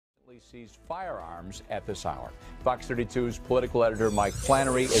seized firearms at this hour. Fox 32's political editor Mike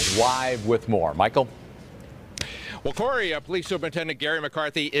Flannery is live with more. Michael? Well, Corey, Police Superintendent Gary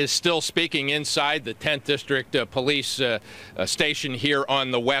McCarthy is still speaking inside the 10th District Police station here on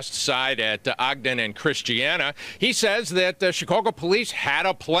the west side at Ogden and Christiana. He says that Chicago police had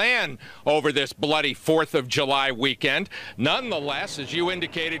a plan over this bloody 4th of July weekend. Nonetheless, as you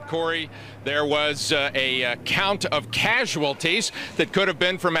indicated, Corey, there was a count of casualties that could have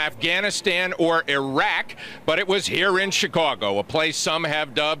been from Afghanistan or Iraq, but it was here in Chicago, a place some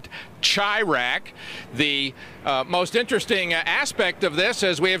have dubbed Chirac. The most interesting aspect of this,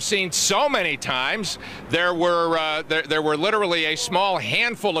 as we have seen so many times, there were literally a small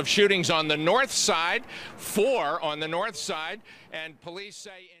handful of shootings on the north side, 4 on the north side, and police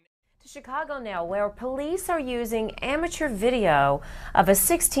say to Chicago now, where police are using amateur video of a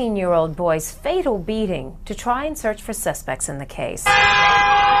 16-year-old boy's fatal beating to try and search for suspects in the case.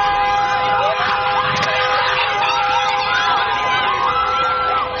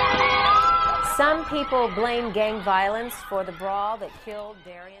 Some people blame gang violence for the brawl that killed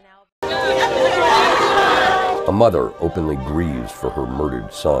Darian Alvarez. A mother openly grieves for her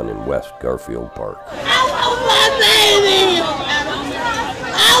murdered son in West Garfield Park. I want my baby!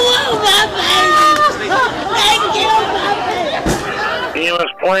 I want my baby! They killed my baby! He was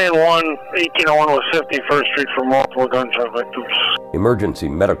playing 1801 with 51st Street for multiple gunshot victims. Emergency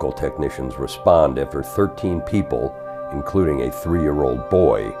medical technicians respond after 13 people, including a 3-year-old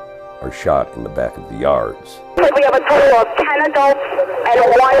boy, are shot in the back of the yards. We have a total of 10 adults and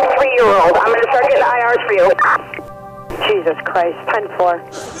 1 3-year-old. I'm going to start getting IRs for you. Jesus Christ, 10-4.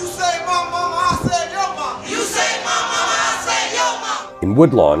 You say my mama, I said your mama. You say my mama, I said your mama. In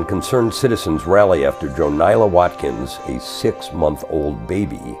Woodlawn, concerned citizens rally after Jonila Watkins, a 6-month-old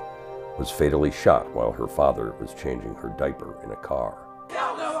baby, was fatally shot while her father was changing her diaper in a car.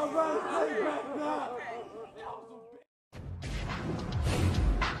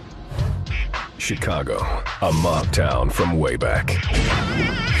 Chicago, a mob town from way back.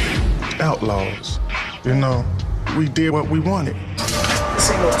 Outlaws, you know, we did what we wanted. This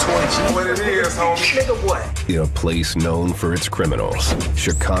ain't no toy, G. What it is, homie. Nigga, what? In a place known for its criminals,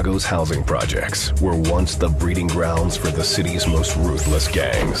 Chicago's housing projects were once the breeding grounds for the city's most ruthless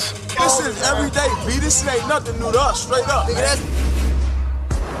gangs. This is everyday, B. This ain't nothing new to us, straight up. Nigga,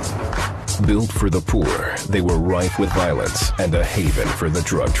 Built for the poor, they were rife with violence and a haven for the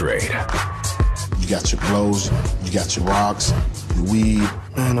drug trade. You got your blows, you got your rocks, your weed.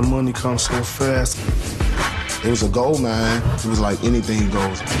 Man, the money comes so fast. It was a gold mine. It was like anything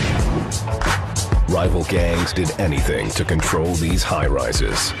goes. Rival gangs did anything to control these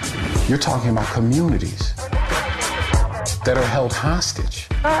high-rises. You're talking about communities that are held hostage.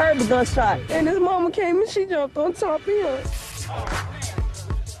 I heard the gunshot, and his mama came and she jumped on top of him.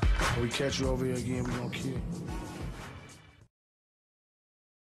 If we catch you over here again, we gonna kill you.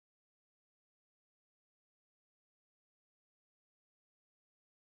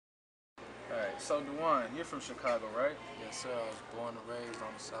 Alright, so Dewan, you're from Chicago, right? Yes, sir. I was born and raised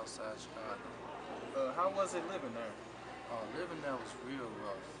on the south side of Chicago. How was it living there? Living there was real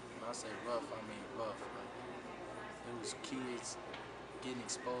rough. When I say rough, I mean rough. Like, it was kids getting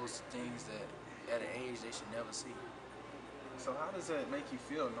exposed to things that at an age they should never see. So how does that make you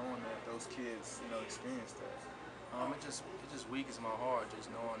feel knowing that those kids, experienced that? It just weakens my heart just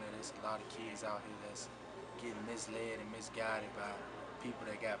knowing that there's a lot of kids out here that's getting misled and misguided by people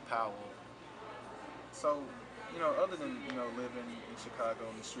that got power over them. So, other than, living in Chicago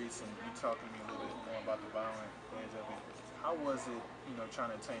in the streets and you talking to me a little bit more about the violent edge of it, how was it,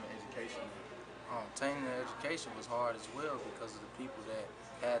 trying to attain an education? Obtaining an education was hard as well because of the people that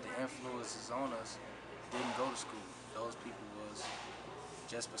had the influences on us didn't go to school. Those people was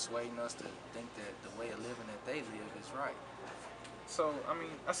just persuading us to think that the way of living that they live is right. So, I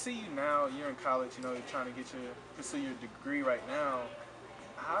see you now, you're in college, you're trying to pursue your degree right now.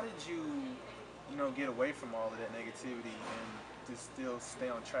 How did you, get away from all of that negativity and to still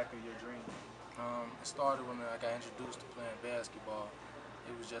stay on track of your dream? It started when I got introduced to playing basketball.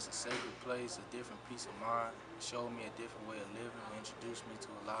 It was just a sacred place, a different peace of mind. It showed me a different way of living. It introduced me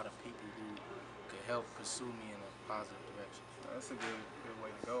to a lot of people who could help pursue me in a positive direction. That's a good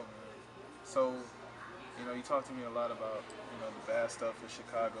way to go, man. So, you talk to me a lot about, the bad stuff in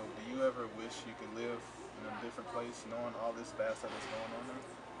Chicago. Do you ever wish you could live in a different place knowing all this bad stuff that's going on there?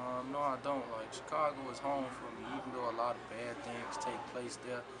 No, I don't. Like, Chicago is home for me. Even though a lot of bad things take place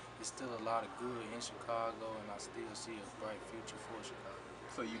there, there's still a lot of good in Chicago, and I still see a bright future for Chicago.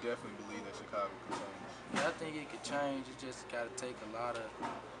 So you definitely believe that Chicago can change? Yeah, I think it could change. It just got to take a lot of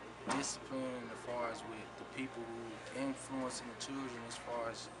discipline as far as with the people who influencing the children as far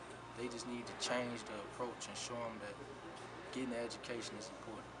as They just need to change the approach and show them that getting the education is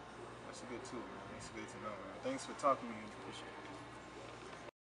important. That's a good tool, man. That's good to know, man. Thanks for talking to me. Appreciate it.